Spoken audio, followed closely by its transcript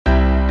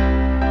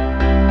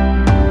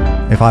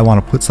if I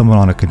want to put someone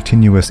on a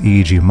continuous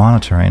EEG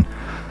monitoring,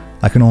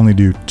 I can only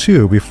do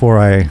 2 before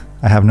I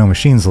have no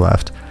machines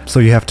left. So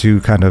you have to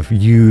kind of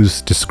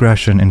use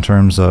discretion in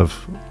terms of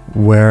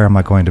where am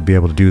I going to be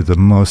able to do the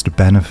most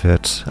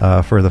benefit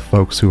for the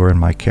folks who are in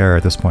my care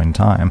at this point in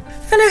time.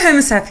 Fellow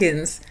Homo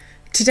sapiens,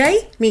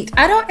 today meet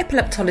adult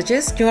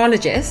epileptologist,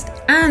 neurologist,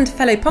 and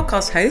fellow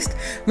podcast host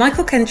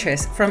Michael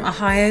Kentris from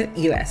Ohio,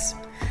 US.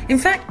 In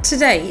fact,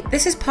 today,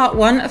 this is part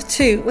 1 of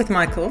 2 with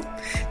Michael.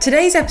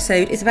 Today's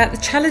episode is about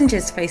the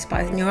challenges faced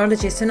by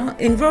neurologists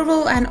in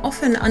rural and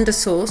often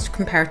undersourced,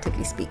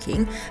 comparatively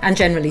speaking, and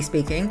generally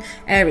speaking,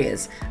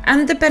 areas,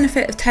 and the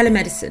benefit of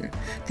telemedicine,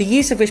 the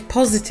use of which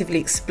positively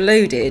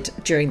exploded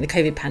during the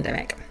COVID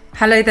pandemic.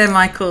 Hello there,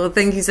 Michael.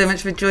 Thank you so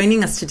much for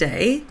joining us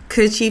today.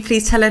 Could you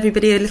please tell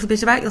everybody a little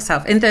bit about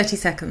yourself in 30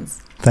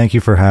 seconds? Thank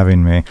you for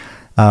having me.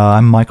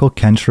 I'm Michael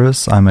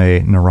Kentris. I'm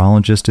a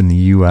neurologist in the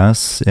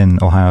U.S., in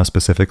Ohio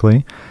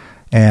specifically,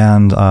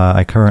 and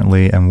I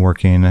currently am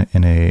working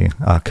in a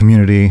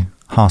community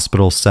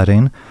hospital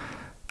setting.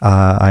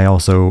 I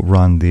also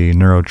run the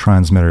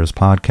Neurotransmitters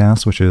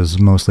podcast, which is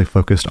mostly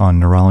focused on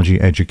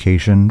neurology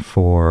education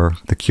for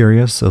the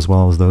curious as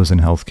well as those in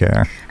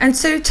healthcare. And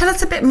so tell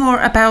us a bit more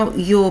about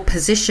your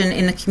position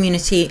in the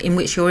community in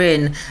which you're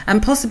in,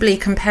 and possibly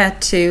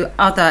compared to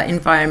other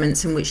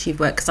environments in which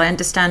you've worked, because I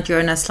understand you're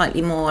in a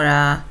slightly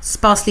more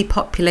sparsely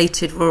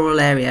populated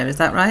rural area. Is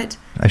that right?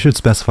 I should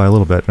specify a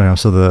little bit.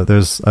 So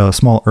there's a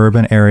small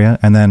urban area,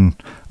 and then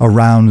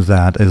around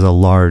that is a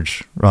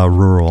large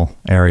rural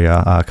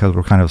area, because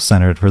we're kind of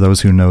centered, for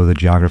those who know the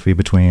geography,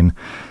 between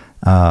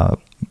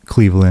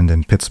Cleveland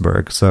and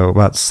Pittsburgh. So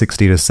about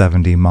 60 to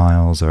 70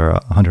 miles or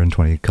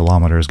 120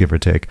 kilometers, give or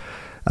take,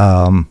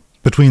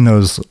 between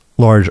those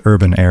large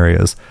urban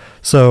areas.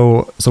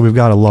 So we've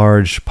got a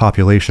large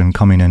population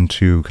coming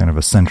into kind of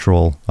a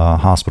central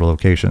hospital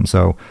location.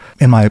 So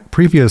in my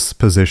previous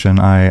position,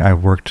 I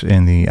worked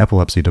in the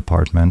epilepsy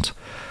department.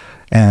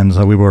 And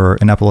so we were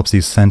an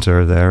epilepsy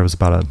center there. It was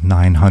about a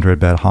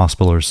 900-bed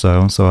hospital or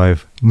so. So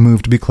I've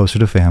moved to be closer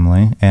to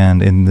family.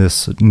 And in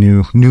this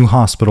new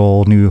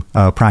hospital, new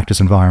practice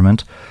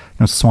environment,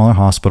 it's a smaller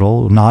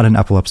hospital, not an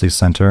epilepsy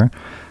center.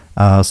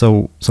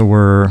 So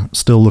we're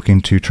still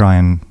looking to try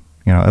and,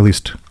 at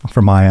least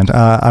from my end,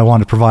 I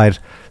want to provide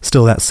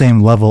still that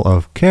same level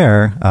of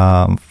care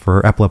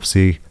for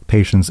epilepsy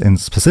patients, in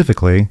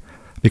specifically,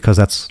 because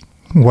that's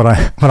what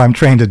I'm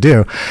trained to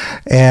do.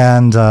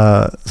 And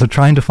so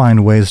trying to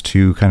find ways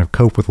to kind of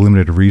cope with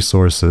limited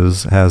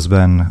resources has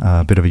been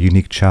a bit of a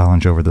unique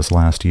challenge over this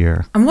last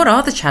year. And what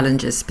are the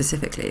challenges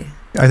specifically?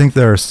 I think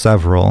there are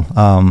several.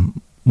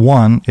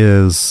 One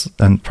is,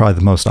 and probably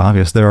the most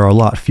obvious, there are a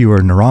lot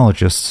fewer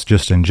neurologists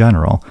just in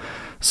general.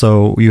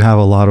 So you have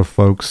a lot of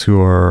folks who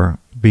are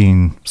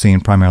being seen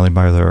primarily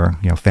by their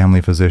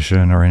family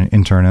physician or an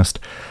internist,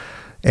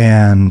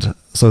 and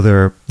so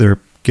they're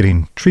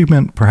getting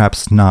treatment,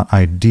 perhaps not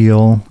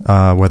ideal,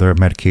 whether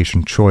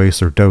medication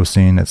choice or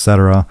dosing,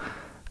 etc.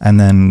 And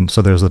then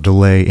so there's a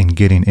delay in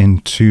getting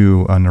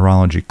into a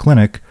neurology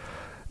clinic,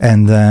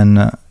 and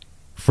then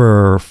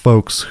for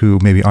folks who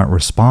maybe aren't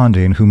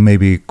responding, who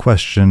maybe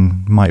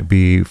might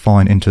be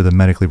falling into the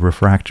medically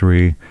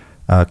refractory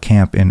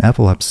camp in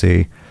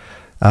epilepsy.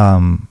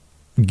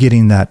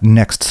 Getting that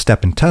next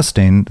step in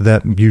testing,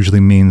 that usually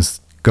means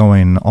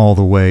going all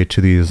the way to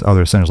these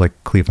other centers like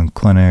Cleveland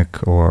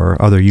Clinic or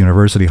other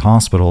university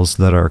hospitals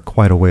that are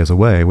quite a ways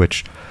away,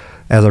 which,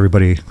 as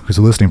everybody who's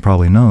listening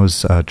probably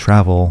knows,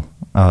 travel,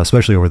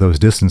 especially over those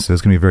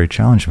distances, can be very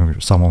challenging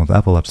for someone with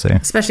epilepsy.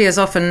 Especially as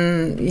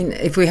often,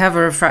 if we have a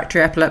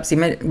refractory epilepsy,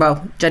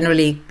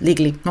 generally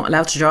legally not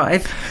allowed to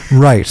drive.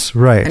 Right.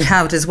 And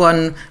how does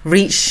one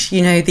reach,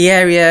 the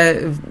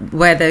area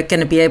where they're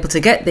going to be able to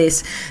get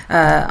this?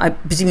 I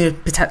presume you're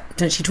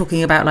potentially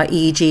talking about like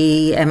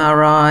EEG,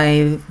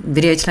 MRI,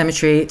 video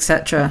telemetry,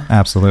 etc.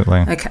 Absolutely.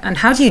 Okay. And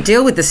how do you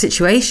deal with the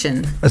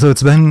situation? So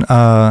it's been,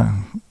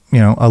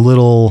 a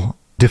little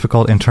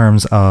difficult in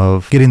terms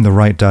of getting the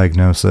right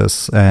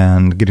diagnosis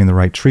and getting the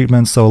right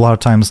treatment. So a lot of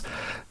times,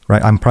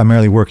 right, I'm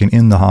primarily working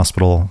in the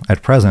hospital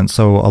at present.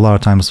 So a lot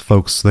of times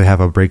folks, they have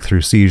a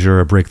breakthrough seizure,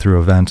 a breakthrough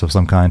event of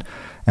some kind.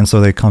 And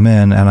so they come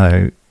in,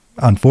 and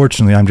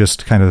unfortunately, I'm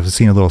just kind of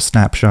seeing a little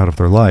snapshot of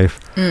their life.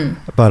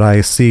 But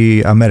I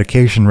see a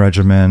medication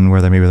regimen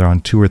where they're on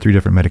 2 or 3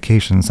 different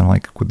medications. And I'm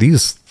like, well,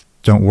 these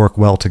don't work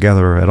well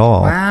together at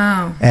all.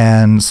 Wow.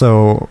 And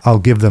so I'll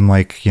give them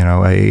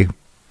a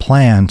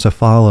plan to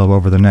follow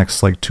over the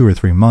next 2 or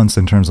 3 months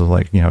in terms of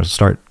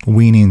start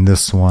weaning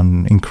this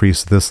one,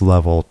 increase this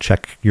level,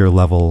 check your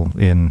level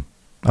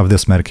of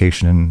this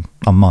medication in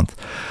a month.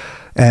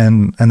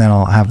 And then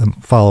I'll have them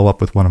follow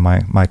up with one of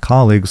my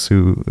colleagues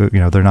who,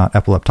 they're not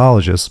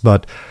epileptologists,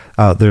 but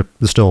they're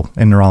still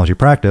in neurology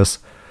practice.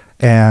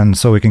 And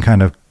so we can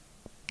kind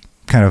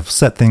of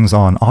set things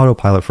on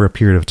autopilot for a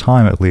period of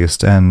time at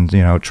least, and,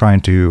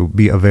 trying to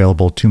be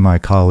available to my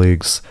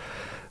colleagues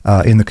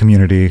in the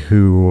community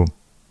who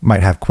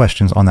might have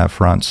questions on that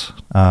front.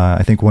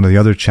 I think one of the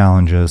other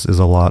challenges is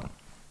a lot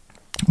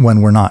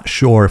when we're not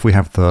sure if we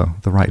have the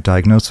right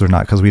diagnosis or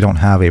not, because we don't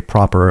have a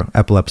proper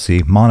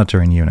epilepsy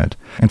monitoring unit.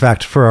 In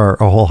fact, for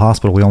our whole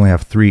hospital, we only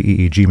have 3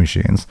 EEG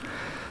machines.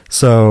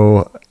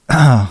 So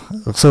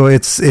it's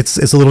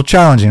a little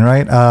challenging,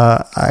 right?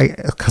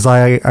 Because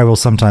I will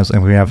sometimes,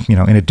 and we have,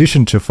 in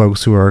addition to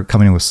folks who are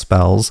coming in with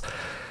spells,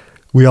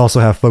 we also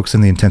have folks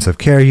in the intensive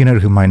care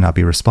unit who might not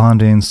be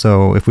responding.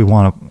 So if I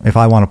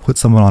want to put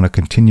someone on a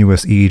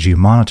continuous EEG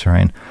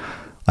monitoring,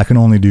 I can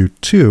only do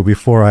 2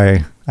 before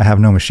I have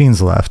no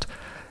machines left.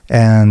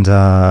 And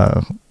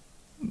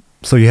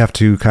so you have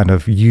to kind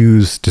of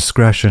use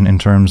discretion in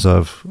terms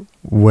of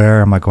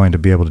where am I going to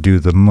be able to do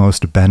the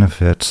most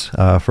benefit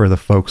for the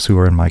folks who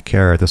are in my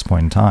care at this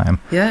point in time.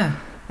 Yeah.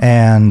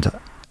 And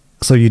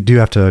so you do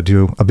have to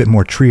do a bit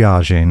more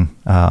triaging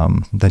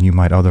than you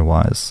might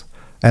otherwise.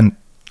 And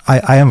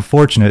I am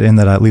fortunate in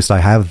that at least I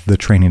have the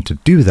training to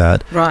do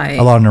that. Right.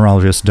 A lot of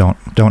neurologists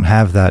don't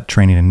have that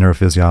training in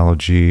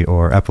neurophysiology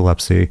or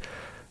epilepsy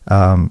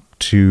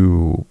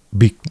to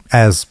be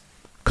as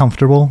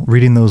comfortable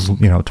reading those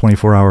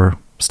 24-hour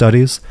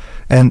studies.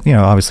 And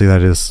obviously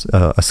that is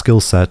a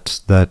skill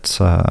set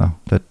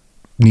that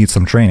needs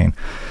some training.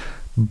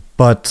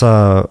 But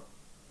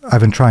I've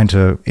been trying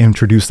to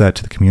introduce that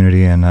to the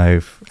community, and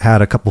I've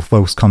had a couple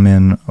folks come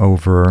in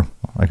over,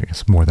 I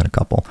guess more than a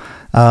couple,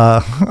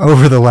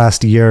 over the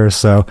last year or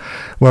so,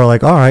 where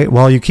like, all right,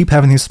 well, you keep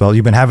having these spells,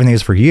 you've been having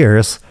these for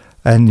years,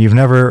 and you've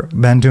never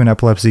been to an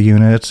epilepsy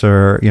unit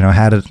or,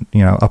 had it,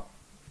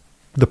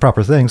 the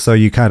proper thing, so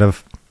you kind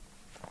of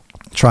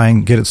try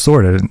and get it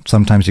sorted. And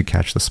sometimes you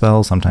catch the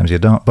spell, sometimes you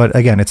don't. But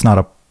again, it's not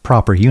a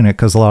proper unit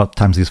because a lot of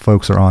times these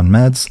folks are on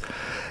meds,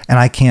 and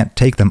I can't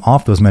take them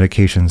off those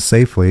medications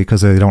safely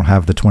because they don't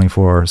have the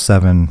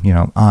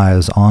 24/7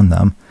 eyes on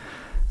them.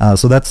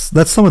 So that's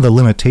some of the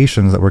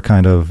limitations that we're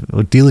kind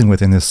of dealing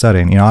with in this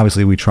setting.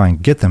 Obviously we try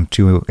and get them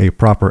to a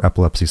proper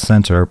epilepsy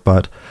center,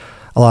 but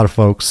a lot of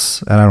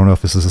folks, and I don't know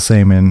if this is the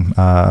same in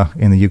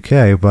the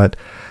UK, but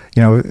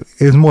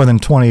it was more than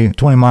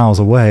 20 miles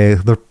away.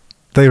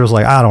 They was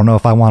like, I don't know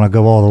if I want to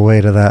go all the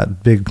way to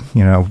that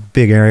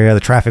big area. The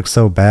traffic's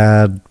so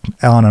bad,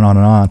 on and on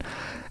and on.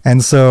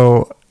 And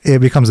so it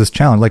becomes this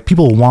challenge. Like,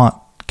 people want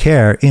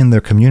care in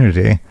their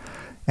community,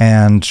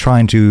 and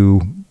trying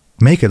to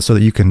make it so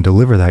that you can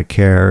deliver that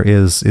care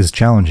is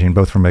challenging,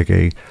 both from like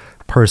a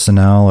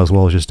personnel as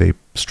well as just a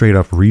straight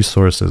up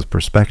resources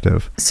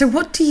perspective. So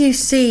what do you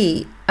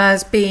see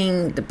as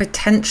being the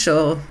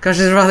potential, gosh,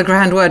 it's a rather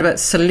grand word, but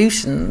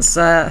solutions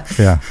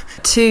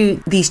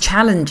to these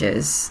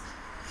challenges?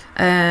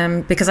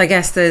 Because I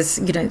guess there's,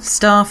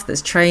 staff,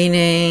 there's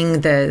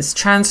training, there's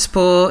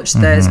transport,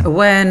 there's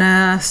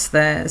awareness,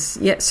 there's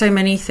so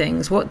many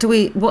things.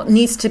 What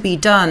needs to be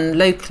done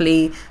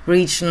locally,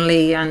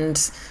 regionally,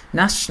 and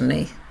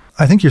nationally?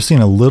 I think you're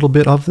seeing a little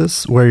bit of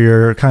this, where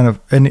you're kind of,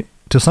 and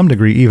to some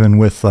degree, even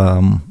with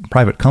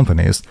private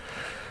companies,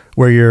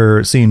 where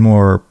you're seeing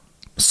more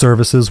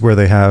services where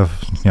they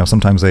have,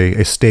 sometimes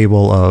a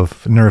stable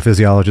of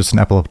neurophysiologists and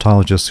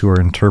epileptologists who are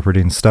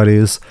interpreting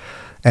studies.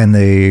 And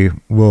they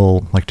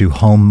will do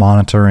home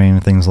monitoring,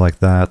 things like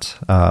that.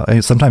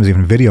 And sometimes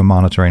even video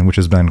monitoring, which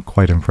has been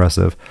quite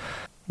impressive.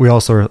 We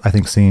also are, I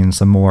think, seeing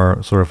some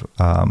more sort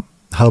of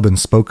hub and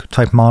spoke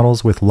type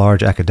models with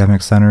large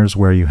academic centers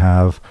where you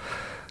have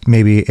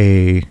maybe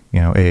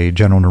a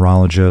general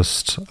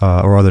neurologist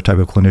or other type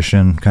of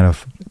clinician, kind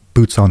of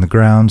boots on the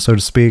ground, so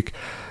to speak.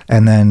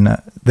 And then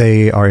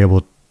they are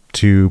able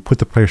to put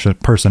the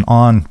person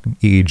on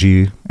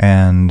EEG,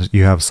 and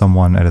you have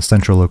someone at a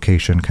central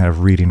location kind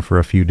of reading for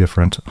a few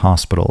different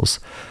hospitals.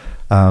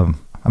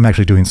 I'm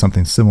actually doing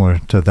something similar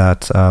to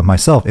that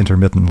myself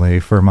intermittently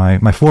for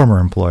my former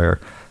employer.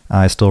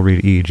 I still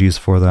read EEGs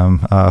for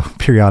them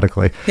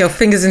periodically. Your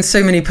fingers in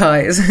so many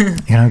pies.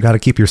 Got to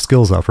keep your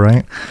skills up,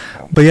 right?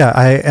 But yeah,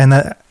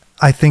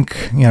 I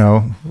think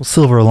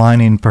silver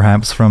lining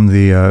perhaps from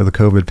the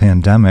COVID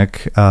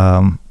pandemic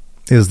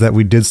is that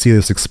we did see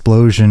this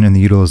explosion in the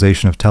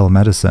utilization of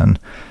telemedicine.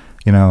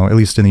 At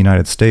least in the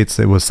United States,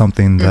 it was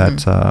something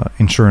that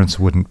insurance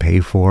wouldn't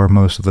pay for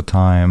most of the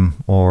time,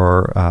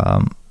 or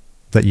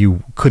that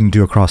you couldn't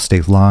do across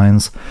state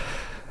lines.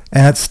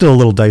 And it's still a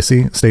little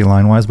dicey state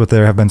line-wise, but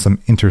there have been some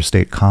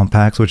interstate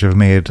compacts which have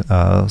made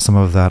some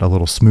of that a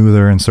little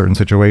smoother in certain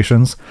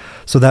situations.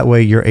 So that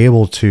way you're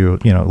able to,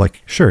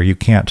 sure, you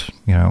can't,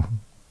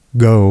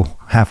 go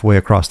halfway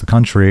across the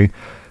country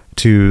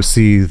to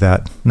see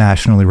that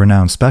nationally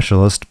renowned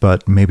specialist,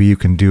 but maybe you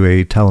can do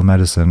a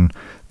telemedicine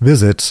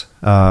visit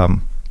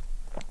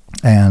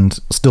and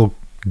still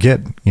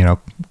get,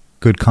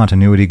 good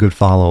continuity, good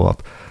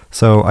follow-up.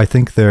 So I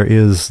think there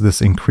is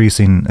this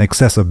increasing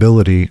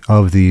accessibility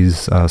of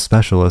these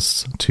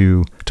specialists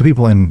to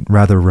people in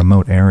rather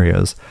remote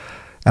areas.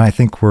 And I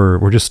think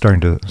we're just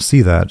starting to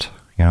see that,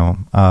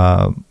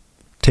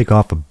 take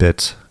off a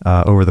bit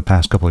over the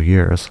past couple of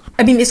years.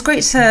 I mean, it's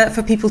great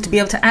for people to be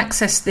able to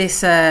access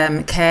this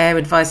care,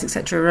 advice,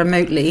 etc.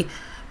 remotely,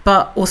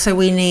 but also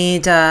we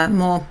need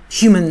more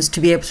humans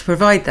to be able to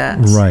provide that.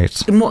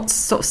 Right. In what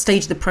sort of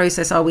stage of the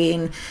process are we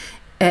in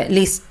at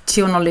least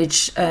to your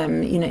knowledge,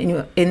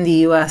 in the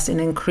US, in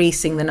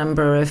increasing the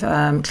number of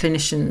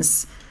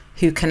clinicians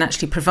who can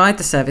actually provide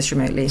the service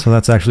remotely? So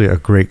that's actually a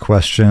great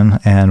question,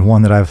 and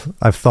one that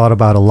I've thought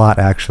about a lot,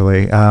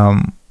 actually.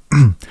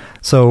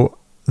 So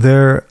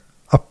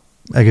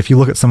if you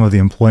look at some of the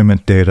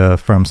employment data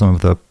from some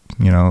of the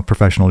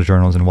professional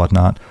journals and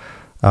whatnot,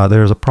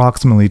 there's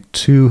approximately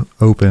 2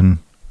 open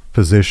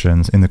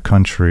positions in the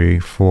country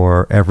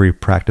for every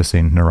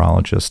practicing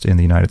neurologist in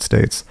the United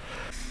States.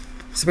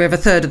 So we have a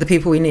third of the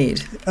people we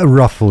need.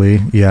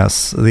 Roughly,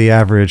 yes. The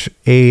average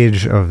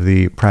age of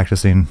the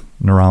practicing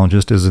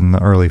neurologist is in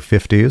the early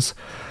 50s.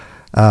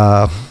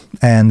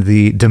 And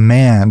the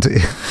demand,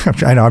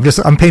 I know,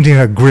 I'm painting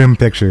a grim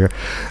picture,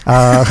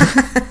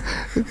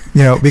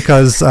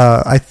 because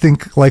I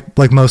think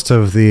like most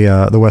of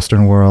the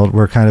Western world,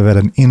 we're kind of at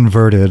an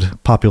inverted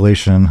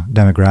population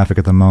demographic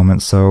at the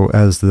moment. So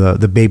as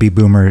the baby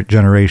boomer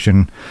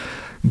generation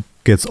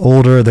gets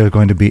older, there's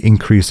going to be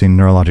increasing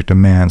neurologic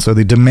demand. So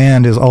the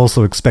demand is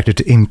also expected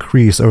to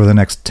increase over the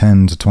next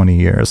 10 to 20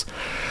 years.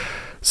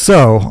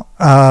 So,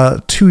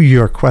 to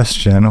your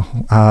question,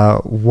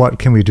 what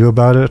can we do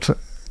about it?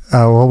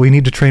 Well, we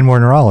need to train more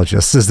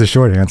neurologists is the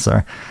short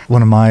answer.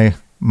 One of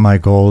my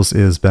goals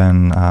has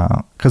been,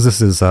 because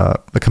this is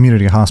a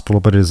community hospital,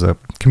 but it is a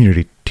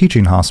community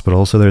teaching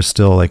hospital, so there's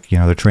still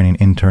they're training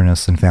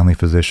internists and family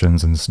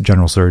physicians and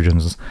general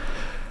surgeons.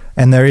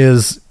 And there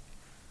is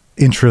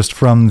interest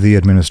from the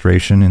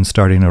administration in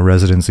starting a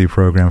residency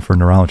program for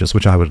neurologists,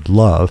 which I would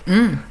love.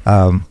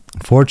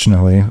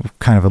 Fortunately,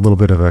 kind of a little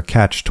bit of a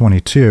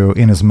catch-22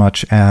 in as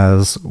much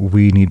as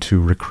we need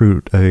to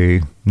recruit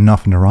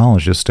enough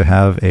neurologists to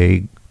have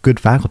a good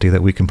faculty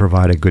that we can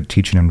provide a good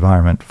teaching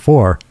environment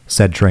for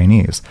said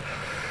trainees.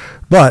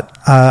 But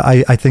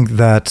I think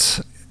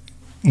that,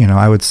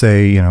 I would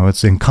say,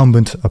 it's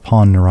incumbent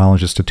upon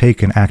neurologists to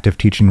take an active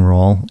teaching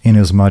role in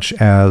as much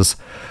as,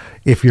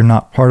 if you're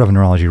not part of a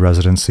neurology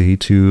residency,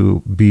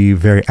 to be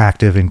very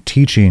active in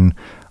teaching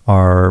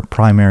our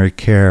primary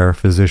care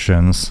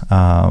physicians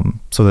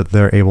so that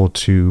they're able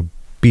to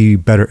be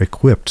better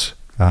equipped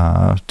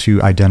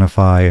to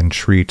identify and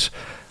treat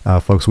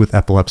folks with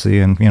epilepsy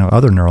and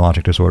other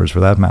neurologic disorders for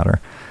that matter.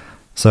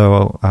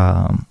 So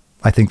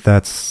I think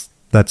that's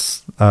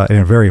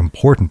a very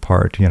important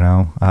part.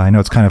 I know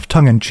it's kind of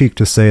tongue-in-cheek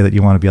to say that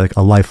you want to be like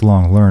a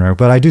lifelong learner,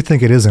 but I do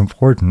think it is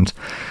important.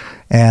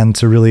 And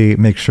to really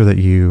make sure that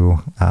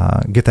you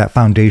get that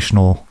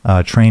foundational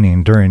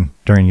training during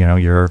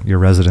your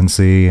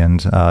residency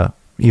and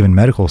even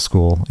medical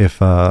school. If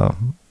a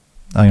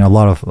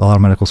lot of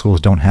medical schools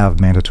don't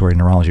have mandatory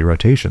neurology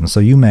rotations, so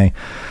you may,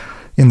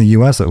 in the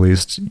U.S. at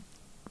least,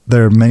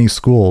 there are many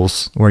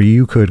schools where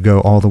you could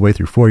go all the way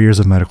through 4 years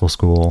of medical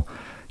school,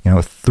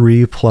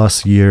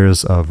 3+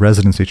 years of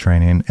residency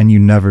training, and you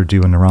never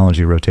do a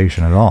neurology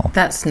rotation at all.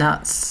 That's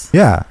nuts.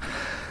 Yeah.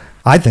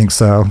 I think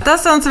so. That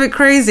sounds a bit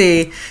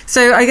crazy.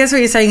 So I guess what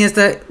you're saying is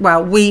that,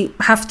 well, we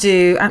have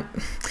to,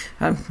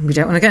 we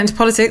don't want to get into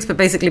politics, but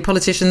basically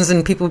politicians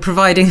and people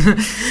providing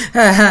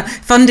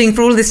funding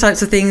for all of these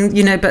types of things,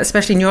 but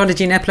especially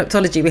neurology and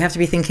epileptology, we have to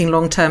be thinking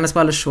long term as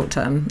well as short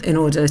term in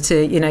order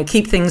to,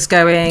 keep things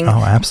going.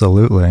 Oh,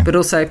 absolutely. But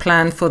also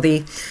plan for the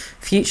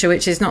future,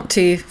 which is not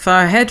too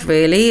far ahead,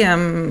 really.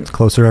 It's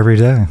closer every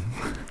day.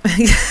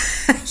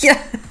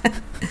 Yeah.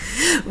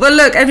 Well,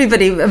 look,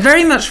 everybody,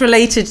 very much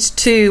related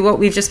to what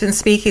we've just been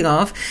speaking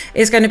of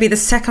is going to be the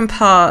second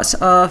part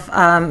of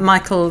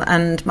Michael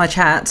and my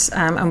chat,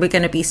 and we're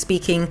going to be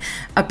speaking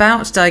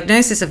about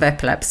diagnosis of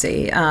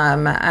epilepsy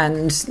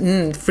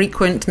and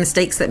frequent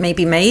mistakes that may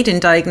be made in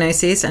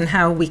diagnosis and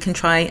how we can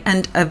try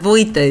and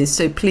avoid those.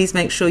 So please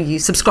make sure you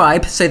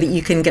subscribe so that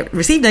you can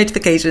receive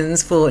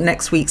notifications for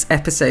next week's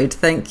episode.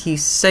 Thank you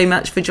so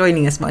much for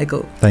joining us,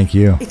 Michael. Thank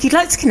you. If you'd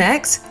like to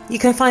connect, you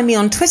can find me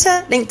on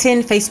Twitter,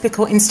 LinkedIn, Facebook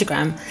or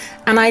Instagram.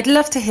 And I'd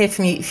love to hear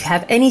from you if you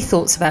have any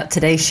thoughts about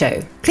today's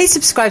show. Please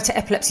subscribe to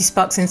Epilepsy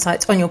Sparks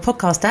Insights on your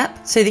podcast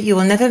app so that you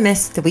will never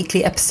miss the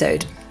weekly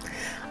episode.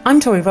 I'm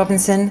Tori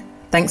Robinson.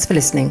 Thanks for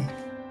listening.